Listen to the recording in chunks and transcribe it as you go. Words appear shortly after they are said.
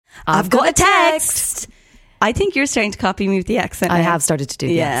I've got a text. I think you're starting to copy me with the accent. I have started to do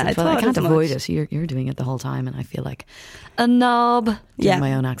the accent. I can't avoid it. You're doing it the whole time, and I feel like a knob doing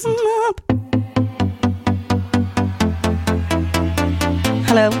my own accent.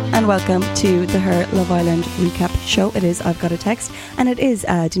 Hello and welcome to the Her Love Island recap show. It is I've Got a Text, and it is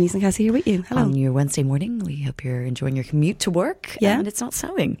Denise and Cassie here with you. Hello. On your Wednesday morning, we hope you're enjoying your commute to work. Yeah. And it's not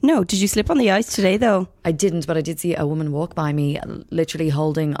snowing. No, did you slip on the ice today though? I didn't, but I did see a woman walk by me literally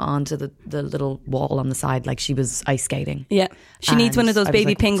holding onto the little wall on the side like she was ice skating. Yeah. She needs one of those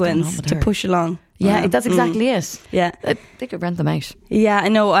baby penguins to push along. Yeah, that's exactly it. Yeah. They could rent them out. Yeah, I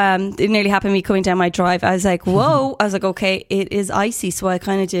know. It nearly happened to me coming down my drive. I was like, whoa. I was like, okay, it is icy. So I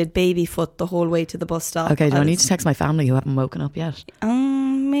kind of did baby foot the whole way to the bus stop. Okay, do I need to text my family who haven't woken up yet?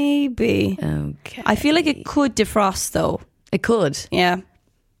 Maybe. Okay. I feel like it could defrost though. It could. Yeah.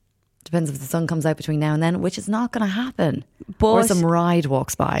 Depends if the sun comes out between now and then, which is not going to happen. But or some ride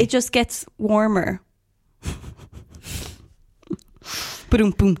walks by. It just gets warmer.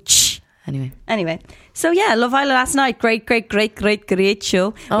 Boom, boom. Anyway, so yeah, Love Island last night. Great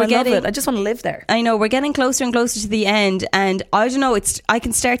show. I love it. I just want to live there. I know, we're getting closer and closer to the end, and I don't know, I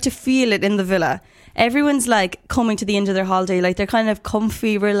can start to feel it in the villa. Everyone's like coming to the end of their holiday, like they're kind of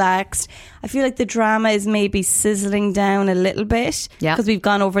comfy, relaxed. I feel like the drama is maybe sizzling down a little bit, because we've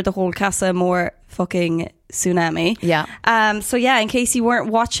gone over the whole Casa Amor fucking tsunami. Yeah. So yeah, in case you weren't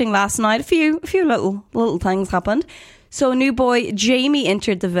watching last night, a few little things happened. So new boy Jamie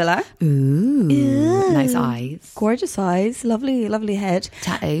entered the villa. Ooh. Nice eyes. Gorgeous eyes. Lovely head.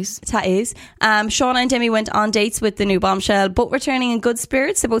 Tattoos. Shauna and Demi went on dates with the new bombshell, both returning in good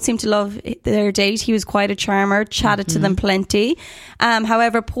spirits. They both seemed to love their date. He was quite a charmer, chatted to them plenty.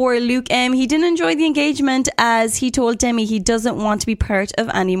 However, poor Luke M, he didn't enjoy the engagement, as he told Demi he doesn't want to be part of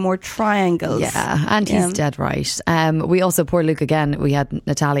any more triangles. Yeah, and he's dead right. We also, poor Luke again, we had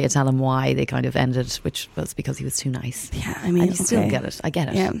Natalia tell him why they kind of ended, which was because he was too nice. Yeah, I mean, and you still get it. I get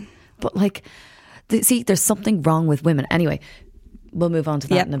it. Yeah. But like, see, there's something wrong with women. Anyway, we'll move on to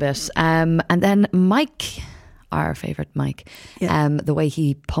that in a bit. And then Mike, our favourite Mike, the way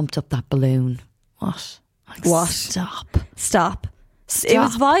he pumped up that balloon. What? Stop. It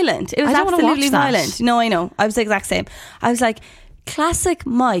was violent. It was absolutely violent. No, I know. I was the exact same. I was like, classic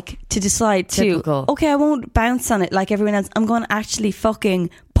Mike to decide Typical. to, okay, I won't bounce on it like everyone else. I'm going to actually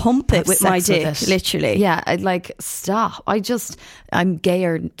fucking pump it with my dick, literally. Yeah, I'd like, stop. I'm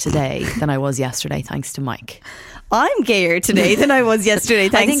gayer today than I was yesterday, thanks to Mike. I'm gayer today than I was yesterday,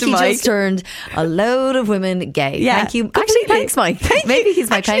 thanks to Mike. I think he just turned a load of women gay. Yeah, thank you. Actually, thanks, Mike. Maybe he's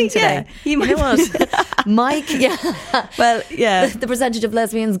my pen today. Yeah, you know what? Mike, well, yeah. The percentage of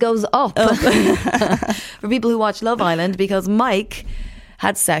lesbians goes up for people who watch Love Island, because Mike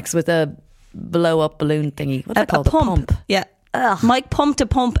had sex with a blow-up balloon thingy. What's that called? A pump. Yeah. Ugh. Mike pumped a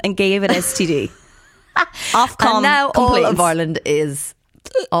pump and gave it STD. Ofcom and now complaints. All of Ireland is...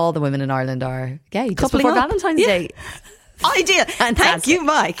 all the women in Ireland are gay. Just Coupling before up. Valentine's Day. Ideal. Thank you,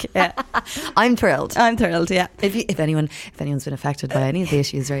 Mike. Yeah. I'm thrilled. Yeah. If anyone's been affected by any of the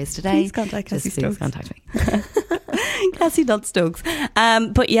issues raised today, please contact Cassie Stokes. Contact me. Cassie.Stokes.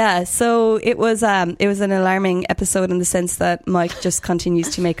 But yeah, so it was an alarming episode in the sense that Mike just continues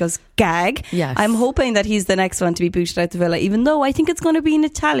to make us gag. Yes. I'm hoping that he's the next one to be booted out the villa, even though I think it's going to be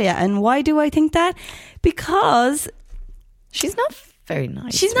Natalia. And why do I think that? Because she's not very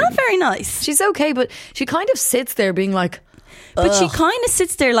nice. She's not very nice. She's okay, but she kind of sits there being like... But she kind of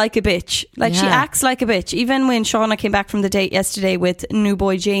sits there like a bitch. Like, she acts like a bitch. Even when Shauna came back from the date yesterday with new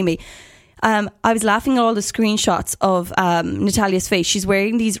boy Jamie, I was laughing at all the screenshots of Natalia's face. She's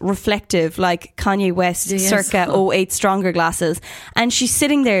wearing these reflective, like Kanye West circa 08 Stronger glasses, and she's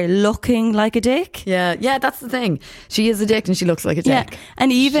sitting there looking like a dick. Yeah, that's the thing. She is a dick and she looks like a dick. Yeah.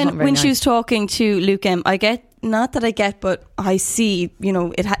 And even when she was talking to Luke M, but I see, you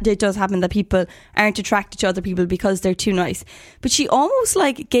know, it does happen that people aren't attracted to other people because they're too nice. But she almost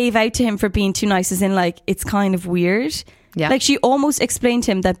like gave out to him for being too nice, as in like, it's kind of weird. Yeah. Like, she almost explained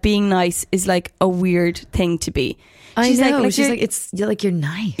to him that being nice is like a weird thing to be. She's like you're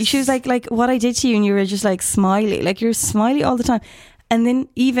nice. She was like what I did to you, and you were just like smiley. Like, you're smiley all the time. And then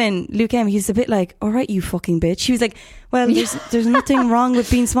even Luke M, he's a bit like, all right, you fucking bitch. She was like, well, there's nothing wrong with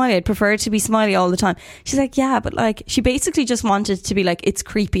being smiley. I'd prefer to be smiley all the time. She's like, yeah, but like, she basically just wanted to be like, it's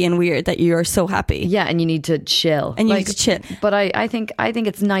creepy and weird that you're so happy. Yeah, and you need to chill. And you need to chill. But I think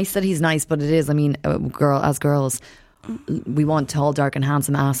it's nice that he's nice, but it is, I mean, as girls, we want tall, dark and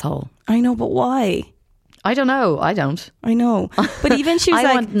handsome asshole. I know, but why? I don't know. I don't. I know. But even she was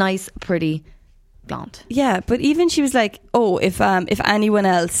I want nice, pretty, blonde. Yeah, but even she was like, oh, if anyone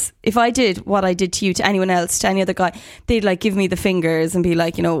else, if I did what I did to you to anyone else, to any other guy, they'd like give me the fingers and be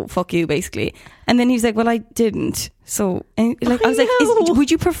like, you know, fuck you, basically. And then he was like, well, I didn't. So, and like, I was like,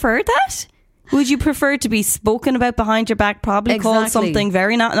 would you prefer that? Would you prefer to be spoken about behind your back, probably called something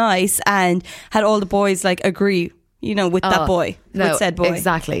very not nice, and had all the boys like agree, you know, with that boy, with said boy?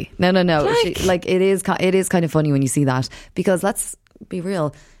 Exactly. No. Like it is kind of funny when you see that, because let's be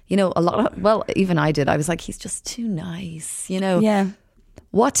real. You know, even I did. I was like, he's just too nice, you know? Yeah.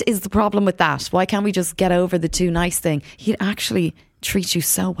 What is the problem with that? Why can't we just get over the too nice thing? He'd actually treat you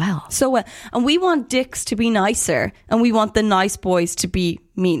so well. So well. And we want dicks to be nicer, and we want the nice boys to be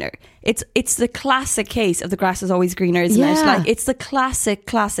meaner. It's the classic case of the grass is always greener, isn't it? Like, it's the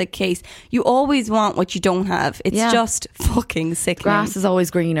classic case. You always want what you don't have. It's just fucking sickening. Grass is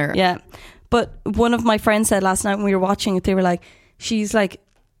always greener. Yeah. But one of my friends said last night when we were watching it, they were like, she's like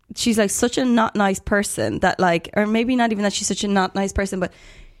such a not nice person that like, or maybe not even that she's such a not nice person, but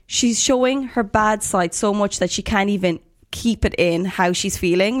she's showing her bad side so much that she can't even keep it in how she's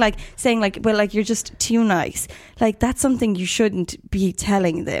feeling, like saying like, well, like, you're just too nice. Like, that's something you shouldn't be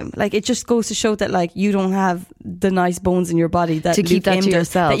telling them. Like, it just goes to show that like you don't have the nice bones in your body that to keep that to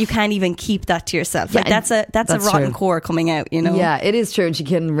yourself, that you can't even keep that to yourself. Like, that's a rotten true. Core coming out, you know? Yeah, it is true. And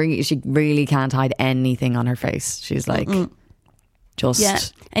she really can't hide anything on her face. She's like,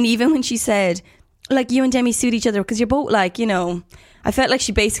 and even when she said, like, you and Demi suit each other because you're both like, you know, I felt like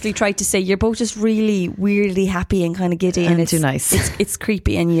she basically tried to say you're both just really weirdly happy and kind of giddy, and it's too nice. It's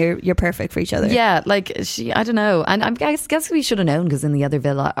creepy, and you're perfect for each other. Yeah, like I don't know, and I guess we should have known, because in the other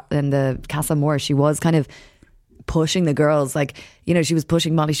villa, in the Casa Amor, she was kind of pushing the girls, like, you know, she was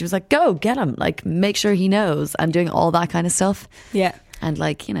pushing Molly. She was like, go get him, like, make sure he knows, and doing all that kind of stuff. Yeah, and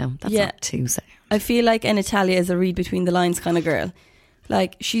like, you know, that's not too sad. I feel like Natalia is a read between the lines kind of girl.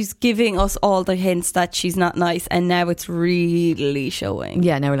 Like, she's giving us all the hints that she's not nice, and now it's really showing.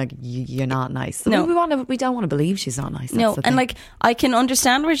 Yeah, now we're like, you're not nice. No, we don't want to believe she's not nice. No, and like, I can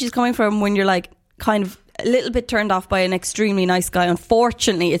understand where she's coming from when you're like kind of a little bit turned off by an extremely nice guy.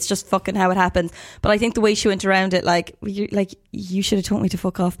 Unfortunately, it's just fucking how it happens. But I think the way she went around it, like, you should have told me to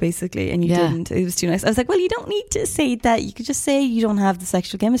fuck off, basically, and you didn't. It was too nice. I was like, well, you don't need to say that. You could just say you don't have the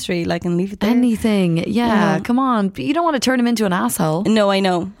sexual chemistry, like, and leave it there. Anything, yeah. Come on, but you don't want to turn him into an asshole. No, I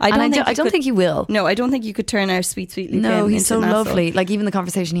know. I don't think you will. No, I don't think you could turn our sweet Luke. No, he's so lovely. Like, even the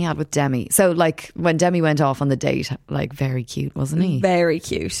conversation he had with Demi. So, like, when Demi went off on the date, like, very cute, wasn't he? Very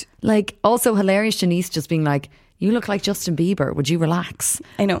cute. Like, also hilarious. Shanice just being like, you look like Justin Bieber, would you relax?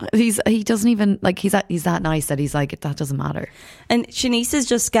 I know. He doesn't even, like, he's that nice that he's like, that doesn't matter. And Shanice is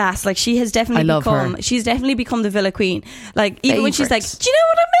just gas. Like, she has definitely she's definitely become the villa queen. Like, even when she's like, do you know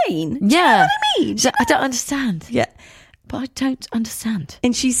what I mean? Yeah. Do you know what I mean? I don't understand. Yeah. But I don't understand.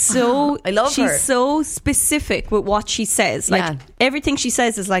 And she's so I love her. She's so specific with what she says. Like, everything she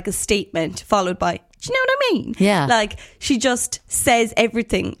says is like a statement followed by, do you know what I mean? Yeah. Like, she just says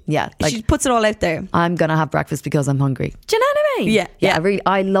everything. Yeah. Like, she puts it all out there. I'm going to have breakfast because I'm hungry. Do you know what I mean? Yeah. Yeah. Really,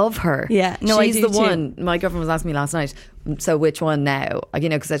 I love her. Yeah. No, she's I do the one. My girlfriend was asking me last night, so which one now? You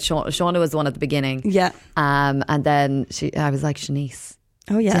know, because Shauna was the one at the beginning. Yeah. And then I was like, Shanice.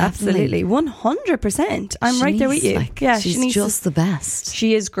 Oh yeah, definitely. Absolutely. 100%. I'm Shanice, right there with you. Like, yeah, she's Shanice just the best.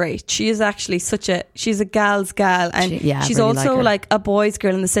 She is great. She is actually she's a gal's gal, and she's really also like a boy's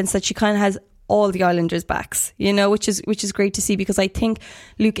girl in the sense that she kind of has all the Islanders' backs, you know, which is great to see, because I think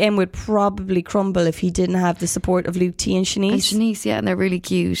Luke M would probably crumble if he didn't have the support of Luke T and Shanice. And Shanice, and they're really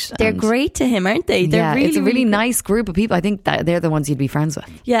cute. They're great to him, aren't they? They're really, it's a really nice group of people. I think that they're the ones you'd be friends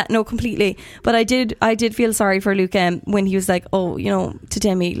with. Yeah, no, completely. But I did feel sorry for Luke M when he was like, oh, you know, to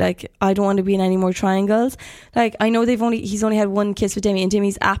Demi, like, I don't want to be in any more triangles. Like, I know he's only had one kiss with Demi, and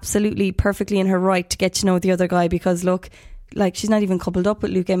Demi's absolutely perfectly in her right to get to know the other guy, because look, like, she's not even coupled up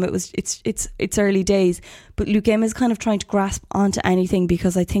with Luke M. It's early days, but Luke M is kind of trying to grasp onto anything,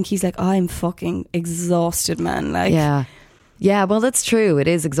 because I think he's like, I'm fucking exhausted, man. Like, yeah, well, that's true. It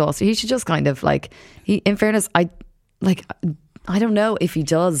is exhausting. He should just kind of like, in fairness, I don't know if he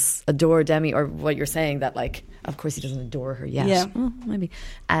does adore Demi, or what you're saying, that like, of course he doesn't adore her yet. Yeah, maybe.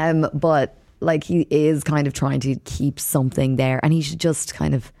 But like, he is kind of trying to keep something there, and he should just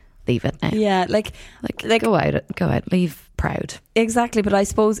kind of leave it now. Yeah, like go out, leave proud. Exactly, but I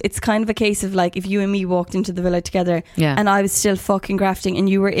suppose it's kind of a case of like, if you and me walked into the villa together, and I was still fucking grafting, and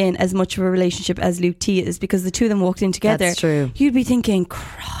you were in as much of a relationship as Luke T is, because the two of them walked in together. That's true. You'd be thinking,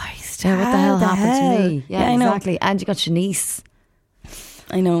 Christ, what the hell happened to me? Yeah, exactly. And you got Shanice.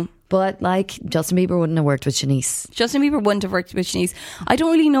 I know. But like Justin Bieber wouldn't have worked with Shanice. Justin Bieber wouldn't have worked with Shanice. I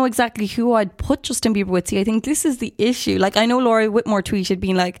don't really know exactly who I'd put Justin Bieber with. See, I think this is the issue. Like, I know Laura Whitmore tweeted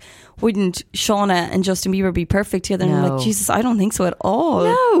being like, wouldn't Shauna and Justin Bieber be perfect together? And I'm like, Jesus, I don't think so at all.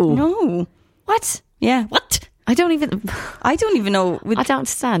 No. What? Yeah. What? I don't even know. I don't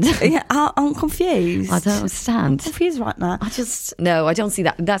understand. Yeah, I'm confused. I don't understand. I'm confused right now. I don't see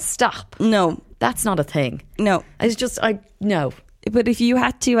that. Stop. No. That's not a thing. No. It's just, no. But if you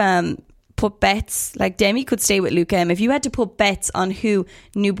had to put bets, like Demi could stay with Luke M. If you had to put bets on who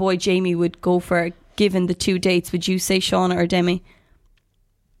new boy Jamie would go for, given the 2 dates, would you say Shauna or Demi?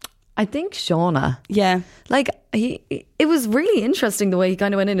 I think Shauna. Yeah. Like, it was really interesting the way he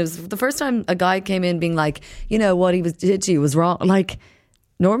kind of went in. It was the first time a guy came in being like, you know, what he did to you was wrong. Like,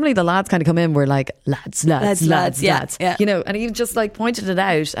 normally the lads kind of come in, we're like, lads. Yeah. You know, and he just like pointed it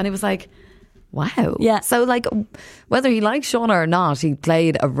out and it was like, wow. Yeah. So like whether he likes Shauna or not, he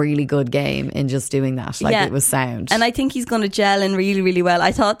played a really good game in just doing that. Like it was sound. And I think he's going to gel in really, really well.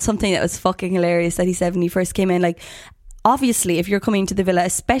 I thought something that was fucking hilarious that he said when he first came in, like, obviously if you're coming to the villa,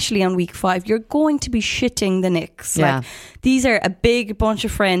 especially on week 5, you're going to be shitting the Knicks. Yeah. Like, these are a big bunch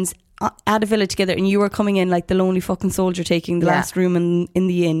of friends at a villa together, and you were coming in like the lonely fucking soldier taking the last room in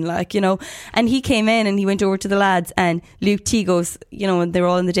the inn, like, you know. And he came in and he went over to the lads, and Luke T goes, you know, and they're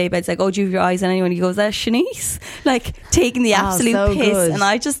all in the daybeds, like, oh, do you have your eyes on anyone? He goes, that's Shanice, like taking the absolute piss. Good. And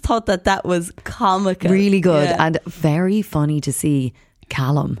I just thought that was comical, really good, and very funny to see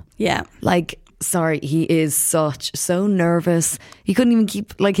Callum. Yeah, like, sorry, he is so nervous. He couldn't even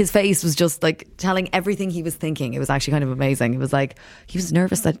keep, like, his face was just like telling everything he was thinking. It was actually kind of amazing. It was like he was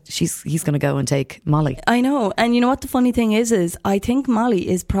nervous that he's going to go and take Molly. I know. And you know what the funny thing is I think Molly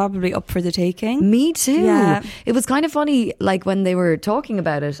is probably up for the taking. Me too. Yeah. It was kind of funny, like when they were talking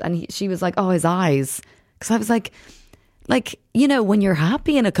about it and she was like, oh, his eyes. Because I was like, you know, when you're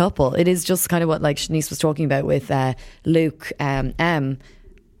happy in a couple, it is just kind of what like Shanice was talking about with Luke M.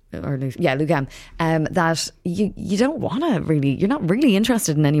 Or Luke M, that you don't want to really, you're not really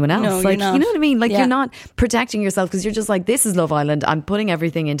interested in anyone else. No, like, you're not. You know what I mean? Like, you're not protecting yourself because you're just like, this is Love Island. I'm putting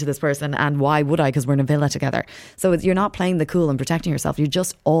everything into this person, and why would I? Because we're in a villa together. So you're not playing the cool and protecting yourself. You're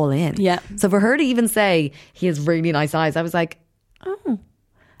just all in. Yeah. So for her to even say he has really nice eyes, I was like, oh,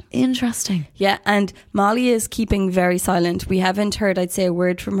 interesting. Yeah, and Molly is keeping very silent. We haven't heard, I'd say, a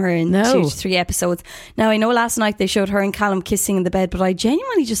word from her in 2 to 3 episodes. Now, I know last night they showed her and Callum kissing in the bed, but I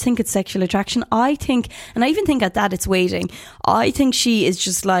genuinely just think it's sexual attraction. I think, and I even think at that it's waiting. I think she is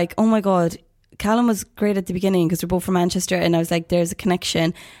just like, oh my God, Callum was great at the beginning because we're both from Manchester, and I was like, there's a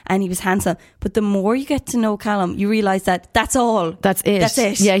connection, and he was handsome. But the more you get to know Callum, you realise that that's all. That's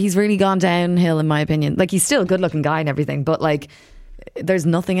it. Yeah, he's really gone downhill in my opinion. Like, he's still a good looking guy and everything, but like, there's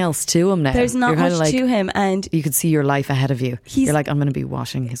nothing else to him now. There's not much to him, and you could see your life ahead of you. You're like, I'm going to be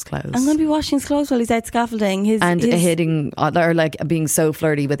washing his clothes. I'm going to be washing his clothes while he's out scaffolding. Hitting, or like being so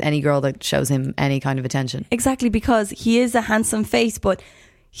flirty with any girl that shows him any kind of attention. Exactly, because he is a handsome face, but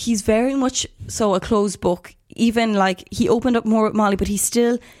he's very much so a closed book. Even like, he opened up more with Molly, but he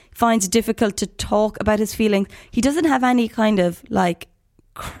still finds it difficult to talk about his feelings. He doesn't have any kind of like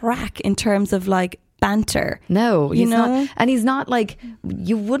crack in terms of like banter. No, he's not. And he's not like,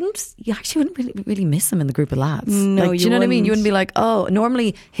 you actually wouldn't really miss him in the group of lads. No, like, do you know what I mean? You wouldn't be like, oh,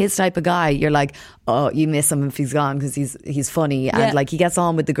 normally his type of guy, you're like, oh, you miss him if he's gone because he's funny and like he gets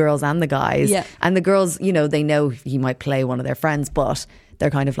on with the girls and the guys. Yeah. And the girls, you know, they know he might play one of their friends, but they're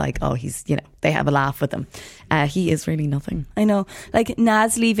kind of like, oh, he's, you know, they have a laugh with him. He is really nothing. I know. Like,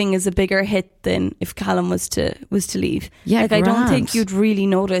 Naz leaving is a bigger hit than if Callum was to leave. Yeah, like, I don't think you'd really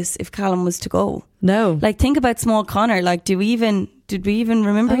notice if Callum was to go. No. Like, think about Small Connor. Like, did we even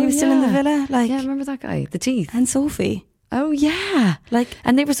remember he was still in the villa? Like, yeah, I remember that guy, the teeth. And Sophie. Oh yeah, like,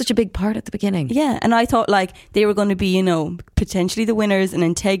 and they were such a big part at the beginning. Yeah, and I thought like they were going to be, you know, potentially the winners, an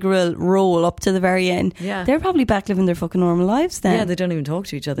integral role up to the very end. Yeah, they're probably back living their fucking normal lives then. Yeah, they don't even talk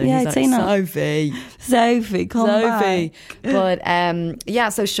to each other. Yeah, He's I'd say not. Sophie, come back. But yeah,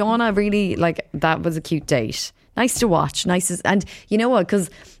 so Shauna really, like, that was a cute date. Nice to watch. And you know what? Because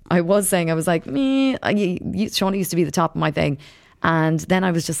I was saying, I was like, Shauna used to be the top of my thing, and then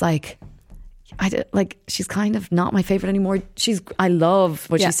I was just like, she's kind of not my favorite anymore. I love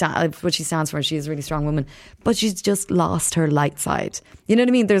what she stands for. She's a really strong woman, but she's just lost her light side. You know what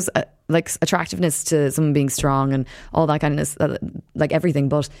I mean? There's like attractiveness to someone being strong and all that kind of like everything,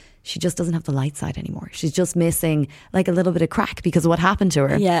 but she just doesn't have the light side anymore. She's just missing like a little bit of crack because of what happened to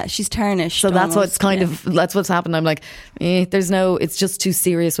her. Yeah, she's tarnished. So that's what's that's what's happened. I'm like, it's just too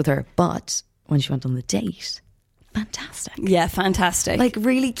serious with her. But when she went on the date, fantastic. Yeah, fantastic. Like,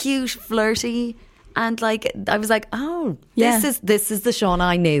 really cute, flirty. And like, I was like, oh, this is the Shauna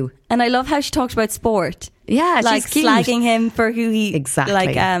I knew. And I love how she talked about sport. Yeah, like she's cute. slagging him for who he exactly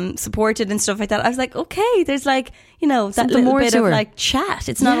like supported and stuff like that. I was like, okay, there's like, you know, that something little more bit to of her. like chat.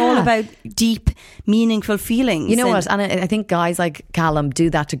 It's not all about deep, meaningful feelings. You know what? And I think guys like Callum do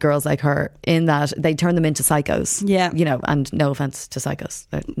that to girls like her, in that they turn them into psychos. Yeah. You know, and no offense to psychos.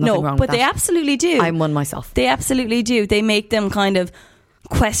 Nothing No, wrong but with they that. absolutely do. I'm one myself. They absolutely do. They make them kind of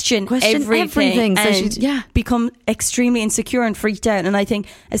question everything so and become extremely insecure and freaked out. And I think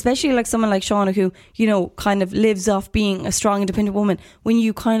especially like someone like Shauna, who, you know, kind of lives off being a strong, independent woman, when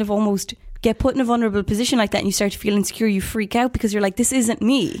you kind of almost get put in a vulnerable position like that and you start to feel insecure, you freak out because you're like, this isn't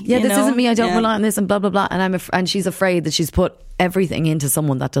me. Yeah, this isn't me. I don't rely on this and blah blah blah. And and she's afraid that she's put everything into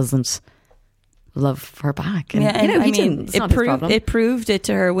someone that doesn't love her back. And, and you know, I mean, it proved it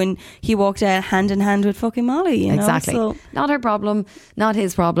to her when he walked out hand in hand with fucking Molly. You know? Exactly. So, not her problem, not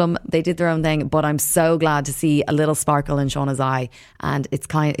his problem. They did their own thing, but I'm so glad to see a little sparkle in Shauna's eye, and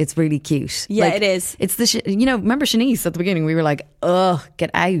it's really cute. Yeah, like, it is. It's you know, remember Shanice at the beginning? We were like, ugh,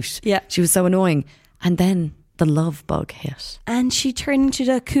 get out. Yeah, she was so annoying, and then the love bug hit, and she turned into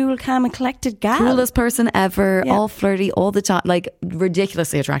the cool, calm and collected gal. Coolest person ever, all flirty all the time, like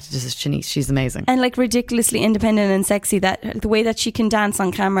ridiculously attracted to Shanice. She's amazing. And like ridiculously independent and sexy, that the way that she can dance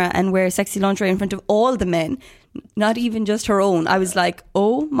on camera and wear sexy lingerie in front of all the men, not even just her own. I was like,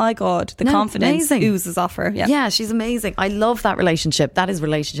 oh my God, the confidence oozes off her. Yeah, she's amazing. I love that relationship. That is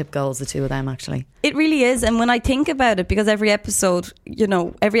relationship goals, the two of them, actually. It really is. And when I think about it, because every episode, you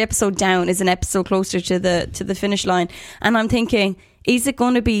know, every episode down is an episode closer to the finish line, and I'm thinking, is it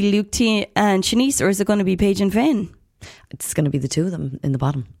going to be Luke T and Shanice, or is it going to be Paige and Finn? It's going to be the two of them in the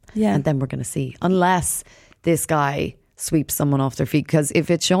bottom. Yeah. And then we're going to see, unless this guy sweeps someone off their feet, because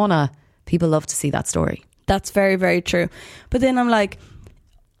if it's Shauna, people love to see that story. That's very, very true. But then I'm like,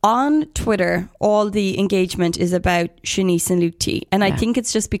 on Twitter, all the engagement is about Shanice and Luke T. And I think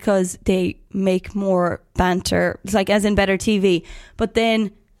it's just because they make more banter, it's like as in better TV. But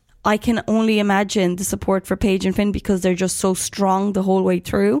then I can only imagine the support for Paige and Finn, because they're just so strong the whole way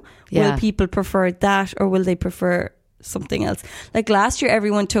through. Will people prefer that, or will they prefer something else? Like last year,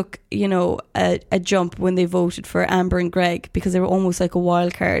 everyone took, you know, a jump when they voted for Amber and Greg, because they were almost like a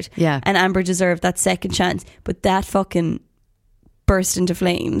wild card. Yeah. And Amber deserved that second chance, but that fucking burst into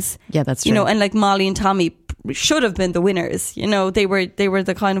flames. Yeah, that's true. You know, and like Molly and Tommy should have been the winners. You know, they were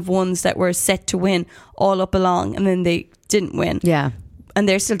the kind of ones that were set to win all up along, and then they didn't win. Yeah. And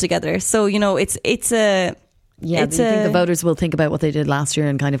they're still together. So, you know, it's a... Yeah, do you think the voters will think about what they did last year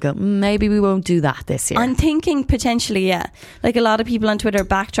and kind of go, maybe we won't do that this year? I'm thinking potentially, yeah. Like a lot of people on Twitter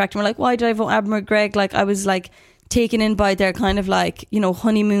backtracked and were like, why did I vote Amber and Greg? Like I was like taken in by their kind of like, you know,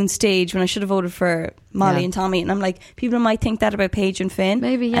 honeymoon stage when I should have voted for Molly and Tommy. And I'm like, people might think that about Paige and Finn.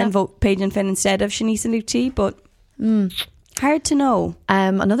 Maybe, yeah. And vote Paige and Finn instead of Shanice and Luke T. But hard to know.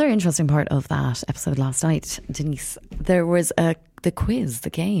 Another interesting part of that episode last night, Denise, there was the quiz, the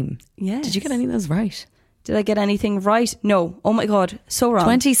game. Yes. Did you get any of those right? Did I get anything right? No. Oh my God. So wrong.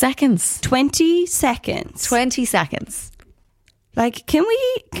 20 seconds. 20 seconds. 20 seconds. Like, can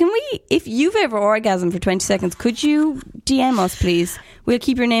we, if you've ever orgasmed for 20 seconds, could you DM us, please? We'll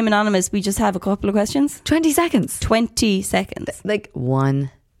keep your name anonymous. We just have a couple of questions. 20 seconds. 20 seconds. Like 1,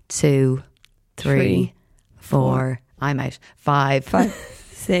 2, 3, 4. I'm out. 5.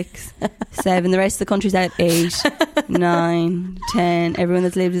 6, 7. The rest of the country's out. 8, 9, 10. Everyone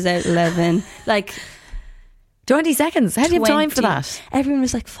that's lived is out. 11. Like... 20 seconds. How do you have time for that? Everyone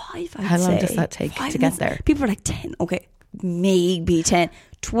was like 5. How long does that take to get there? People were like 10. Okay, maybe 10.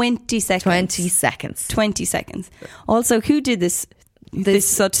 20 seconds. 20 seconds. 20 seconds. Also, who did this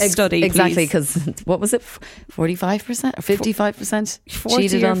such study? Exactly, because what was it? 45% or 55%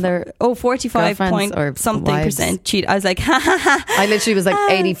 cheated on their 45 point or something wives. Percent cheat. I was like, ha ha ha. I literally was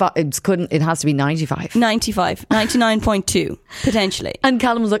like 85. It has to be 95. 95, 99.2 potentially. And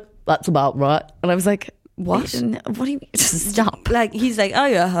Callum was like, that's about right. And I was like, what do you mean? Stop. Like he's like, oh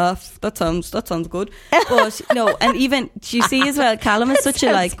yeah, half. That sounds good. But no, and even do you see as well, Callum is such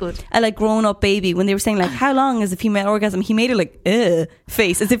a grown up baby. When they were saying like, how long is a female orgasm? He made a like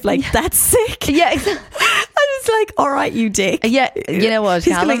face as if like that's sick. Yeah, exactly. I was like, all right, you dick. Yeah, you know what?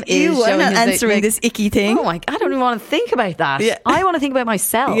 He's Callum like, is showing I'm not answering like, this icky thing. Oh my! I don't even want to think about that. Yeah. I want to think about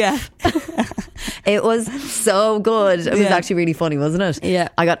myself. Yeah. It was so good. It was actually really funny, wasn't it? Yeah.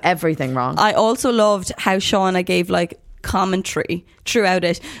 I got everything wrong. I also loved how Shauna gave like commentary throughout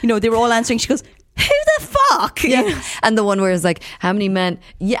it. You know, they were all answering. She goes, who the fuck? Yeah. And the one where it's like, how many men?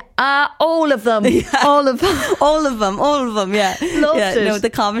 Yeah, all of them. Yeah. All of them. All of them. Yeah. Loved it. No, the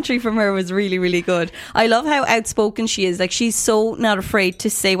commentary from her was really, really good. I love how outspoken she is. Like, she's so not afraid to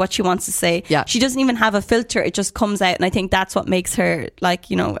say what she wants to say. Yeah. She doesn't even have a filter. It just comes out. And I think that's what makes her, like,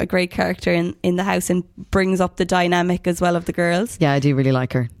 you know, a great character in the house and brings up the dynamic as well of the girls. Yeah, I do really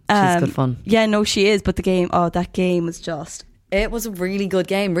like her. She's good fun. Yeah, no, she is. But the game, that game was just... It was a really good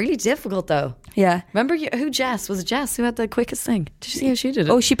game. Really difficult, though. Yeah. Remember who Jess? Was it Jess who had the quickest thing? Did you see how she did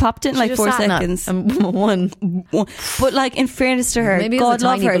it? Oh, she popped it in like 4 seconds. One. But like, in fairness to her, Maybe God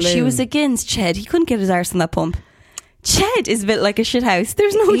love her, balloon. she was against Ched. He couldn't get his arse on that pump. Ched is built like a shit house.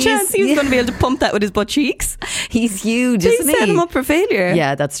 There's no chance he was going to be able to pump that with his butt cheeks. He's huge, They isn't he? set him up for failure.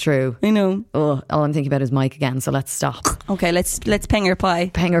 Yeah, that's true. I know. Oh, all I'm thinking about is Mike again, so let's stop. Okay, let's peng her pie.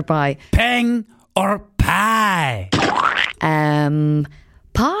 Peng or pie? Peng or pie?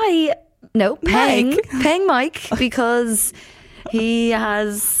 Pie. No, Peng. Mike. Peng Mike, because he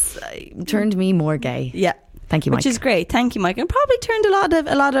has turned me more gay. Yeah. Thank you, Mike. Which is great. Thank you, Mike. And probably turned a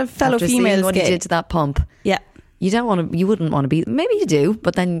lot of fellow After females seeing what gay. he did to that pump. Yeah. You wouldn't want to be, maybe you do,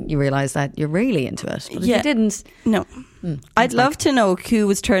 but then you realise that you're really into it. But if you didn't. No. I'd love to know who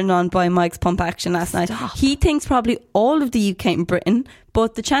was turned on by Mike's pump action last night. He thinks probably all of the UK and Britain,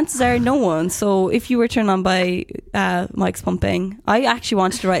 but the chances are no one. So if you were turned on by Mike's pumping, I actually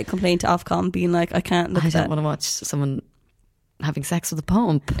wanted to write a complaint to Ofcom being like, I can't look I at don't that. want to watch someone having sex with a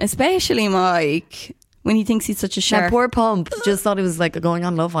pump. Especially Mike, when he thinks he's such a shark. That poor pump just thought it was like going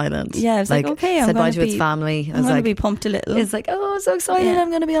on Love Island. Yeah, I was like, okay, I'm said gonna bye to its family. I'm going to like, be pumped a little. it's like, oh, I'm so excited, Yeah. I'm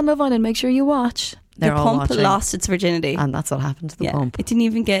going to be on Love Island. Make sure you watch. The They're all pump watching. lost its virginity. And that's what happened to the pump. It didn't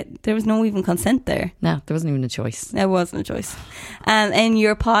even there was no even consent there. No, there wasn't even a choice. There wasn't a choice. And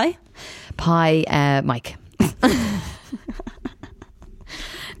your pie? Pie, Mike.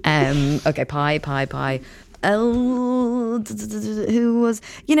 Okay, pie. Oh, who was?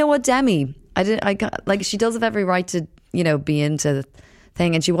 You know what, Demi? I got like, she does have every right to, you know, be into the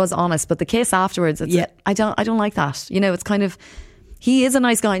thing, and she was honest. But the kiss afterwards, I don't like that. You know, it's kind of, he is a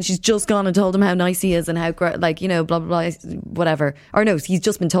nice guy, and she's just gone and told him how nice he is and how great, like, you know, blah blah blah, whatever. Or no, he's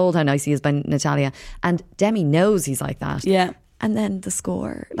just been told how nice he is by Natalia, and Demi knows he's like that. Yeah. And then the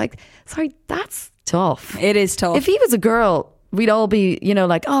score, like, sorry, that's tough. It is tough. If he was a girl, we'd all be, you know,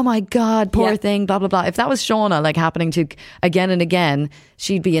 like, oh my God, poor thing, blah, blah, blah. If that was Shauna, like, happening to again and again,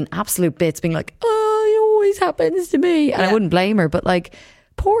 she'd be in absolute bits being like, oh, it always happens to me. And I wouldn't blame her, but like,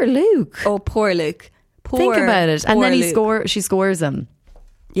 poor Luke. Oh, poor Luke. Think about it. And then Luke. she scores him.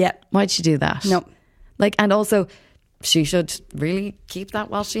 Yeah. Why'd she do that? No. Like, and also, she should really keep that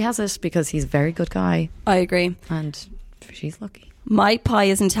while she has it, because he's a very good guy. I agree. And she's lucky. My pie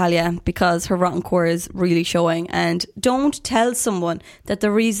is Natalia, because her rotten core is really showing. And don't tell someone that the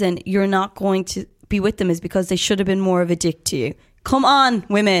reason you're not going to be with them is because they should have been more of a dick to you. Come on,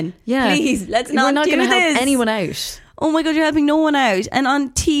 women. Yeah. Please, let's We're not not do going to this. help anyone out. Oh my God, you're helping no one out. And on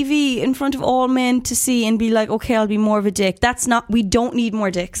TV, in front of all men to see and be like, okay, I'll be more of a dick. We don't need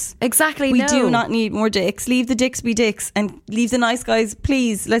more dicks. Exactly. We do not need more dicks. Leave the dicks be dicks and leave the nice guys,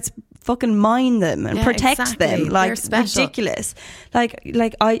 please. Let's fucking mind them and protect them. Like, ridiculous.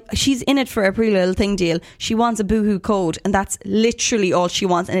 She's in it for a pretty little thing deal. She wants a boohoo code, and that's literally all she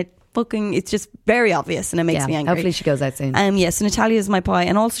wants. And it's just very obvious, and it makes me angry. Hopefully she goes out soon. Yes, Natalia is my pie.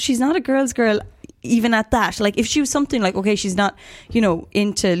 And also, she's not a girl's girl. Even at that, like, if she was something like, okay, she's not, you know,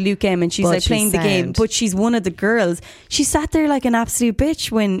 into Luke M and she's But like playing the game, sound. but she's one of the girls. She sat there like an absolute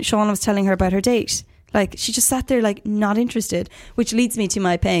bitch when Shauna was telling her about her date. Like, she just sat there like not interested, which leads me to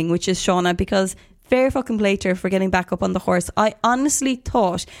my paying, which is Shauna, because fair fucking play to her for getting back up on the horse. I honestly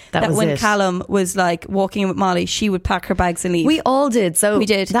thought that when Callum was like walking in with Molly, she would pack her bags and leave. We all did. So we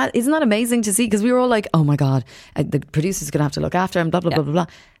did. Isn't that amazing to see? Because we were all like, oh my God, the producer's going to have to look after him, blah, blah, blah, blah, blah.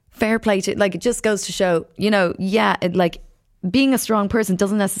 Fair play to, like, it just goes to show, you know, like, being a strong person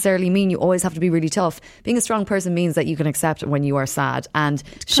doesn't necessarily mean you always have to be really tough. Being a strong person means that you can accept when you are sad and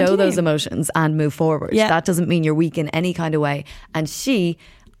show those emotions and move forward. Yeah. That doesn't mean you're weak in any kind of way. And she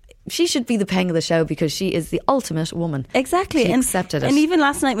should be the peng of the show, because she is the ultimate woman. Exactly. She accepted it. And even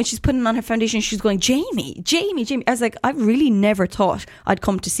last night when she's putting on her foundation, she's going, Jamie. I was like, I really never thought I'd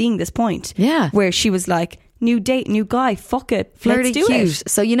come to seeing this point. Yeah. Where she was like, new date, new guy, fuck it, Flirty, let's do cute. it.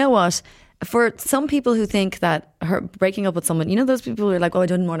 So you know what? For some people who think that her breaking up with someone, you know, those people who are like, oh, I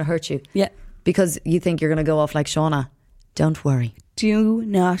didn't want to hurt you. Yeah. Because you think you're going to go off like Shauna. Don't worry. Do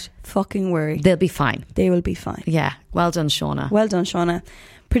not fucking worry. They'll be fine. They will be fine. Yeah. Well done, Shauna. Well done, Shauna.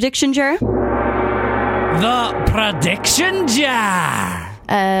 Prediction jar? The prediction jar.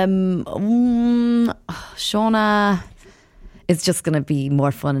 Shauna it's just going to be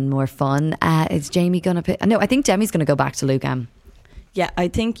more fun and more fun. Is Jamie going to pick? No, I think Demi's going to go back to Luke M. Yeah, I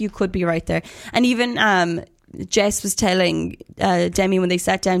think you could be right there. And even Jess was telling Demi when they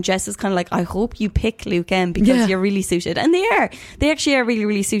sat down, Jess was kind of like, I hope you pick Luke M because you're really suited. And they are. They actually are really,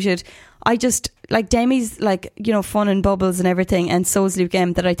 really suited. I just, like, Demi's, like, you know, fun and bubbles and everything, and so is Luke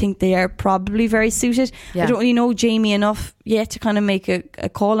M, that I think they are probably very suited. I don't really know Jamie enough yet to kind of make a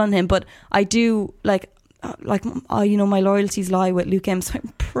call on him, but I do, you know, my loyalties lie with Luke M, so I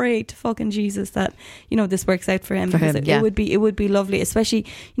pray to fucking Jesus that, you know, this works out for him. It would be lovely, especially,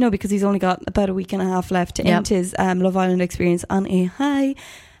 you know, because he's only got about a week and a half left to end his Love Island experience on a high.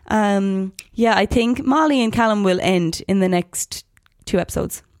 I think Molly and Callum will end in the next 2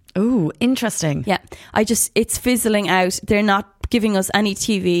 episodes. Oh, interesting. Yeah, it's fizzling out. They're not giving us any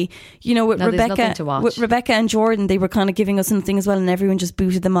TV. You know, with Rebecca and Jordan, they were kind of giving us something as well, and everyone just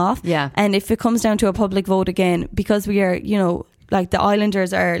booted them off. Yeah. And if it comes down to a public vote again, because we are, you know, like the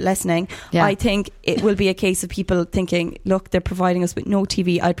Islanders are lessening, I think it will be a case of people thinking, look, they're providing us with no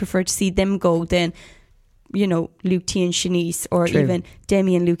TV. I'd prefer to see them go than, you know, Luke T and Shanice, or even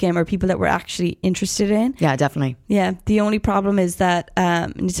Demi and Luke M, or people that we're actually interested in. Yeah, definitely. Yeah. The only problem is that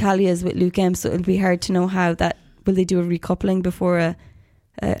Natalia is with Luke M, so it'll be hard to know how that. Will they do a recoupling before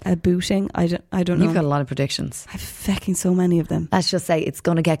a booting? I don't know. You've got a lot of predictions. I've fucking so many of them. Let's just say it's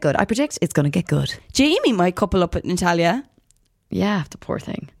going to get good. I predict it's going to get good. Jamie might couple up with Natalia. Yeah, the poor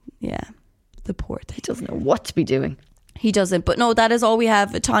thing. Yeah, the poor thing. He doesn't know what to be doing. He doesn't. But no, that is all we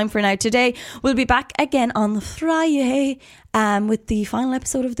have time for now. Today we'll be back again on Friday with the final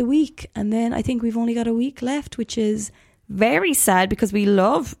episode of the week. And then I think we've only got a week left, which is very sad because we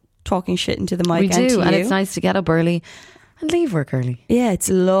love talking shit into the mic. We do, and it's nice to get up early and leave work early. Yeah, it's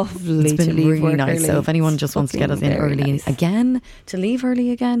lovely to leave really work nice early. So if anyone just wants to get us in early again, to leave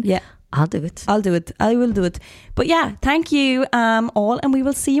early again, I'll do it. I will do it. But yeah, thank you all, and we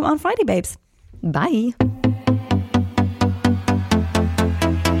will see you on Friday, babes. Bye.